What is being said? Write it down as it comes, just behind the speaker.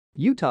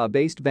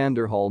Utah-based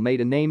Vanderhall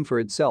made a name for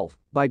itself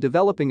by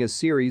developing a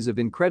series of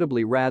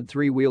incredibly rad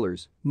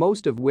three-wheelers,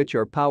 most of which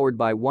are powered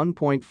by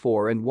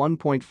 1.4 and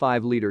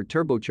 1.5-liter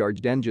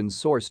turbocharged engines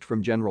sourced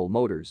from General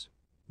Motors.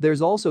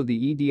 There's also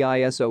the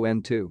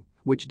EDISON2,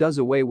 which does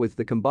away with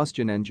the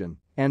combustion engine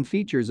and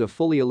features a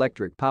fully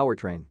electric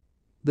powertrain.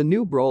 The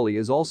new Brawley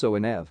is also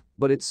an EV,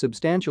 but it's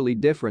substantially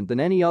different than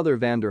any other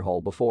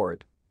Vanderhall before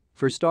it.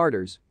 For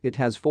starters, it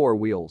has 4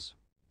 wheels.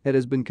 It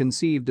has been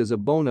conceived as a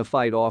bona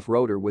fide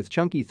off-roader with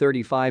chunky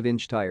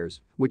 35-inch tires,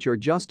 which are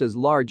just as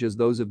large as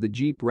those of the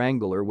Jeep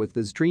Wrangler with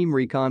the Xtreme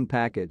Recon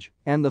Package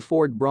and the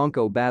Ford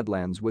Bronco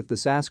Badlands with the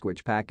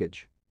Sasquatch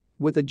Package.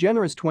 With a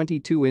generous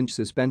 22-inch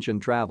suspension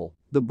travel,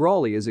 the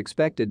Brawley is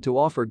expected to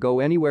offer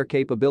go-anywhere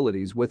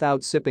capabilities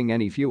without sipping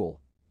any fuel.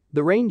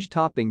 The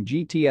range-topping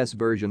GTS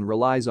version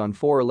relies on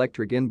 4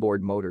 electric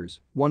inboard motors,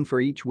 1 for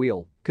each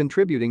wheel,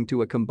 contributing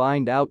to a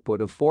combined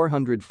output of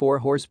 404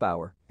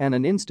 horsepower and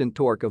an instant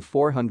torque of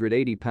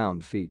 480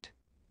 pound-feet.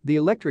 The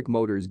electric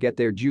motors get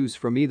their juice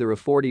from either a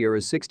 40 or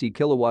a 60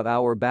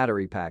 kilowatt-hour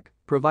battery pack,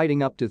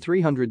 providing up to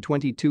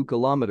 322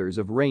 kilometers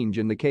of range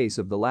in the case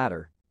of the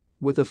latter.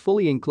 With a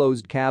fully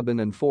enclosed cabin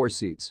and 4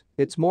 seats,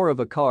 it's more of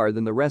a car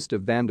than the rest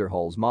of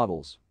Vanderhall's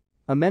models.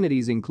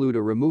 Amenities include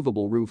a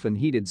removable roof and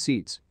heated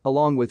seats,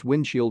 along with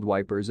windshield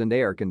wipers and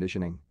air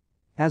conditioning.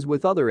 As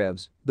with other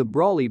EVs, the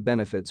Brawley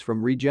benefits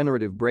from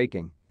regenerative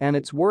braking, and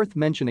it's worth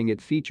mentioning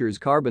it features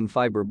carbon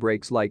fiber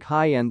brakes like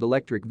high-end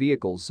electric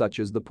vehicles such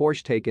as the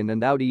Porsche Taycan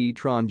and Audi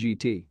e-tron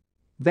GT.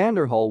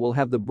 Vanderhall will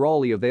have the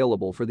Brawley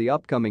available for the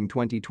upcoming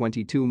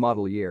 2022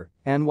 model year,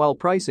 and while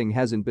pricing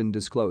hasn't been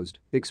disclosed,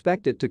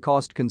 expect it to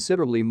cost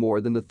considerably more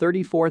than the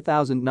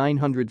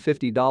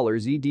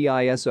 $34,950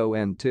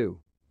 EDISON2.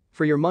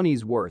 For your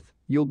money's worth,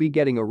 you'll be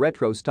getting a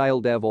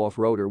retro-styled EV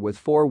off-roader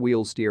with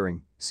 4-wheel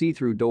steering,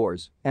 see-through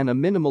doors, and a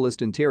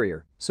minimalist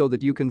interior so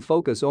that you can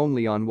focus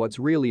only on what's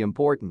really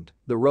important,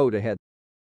 the road ahead.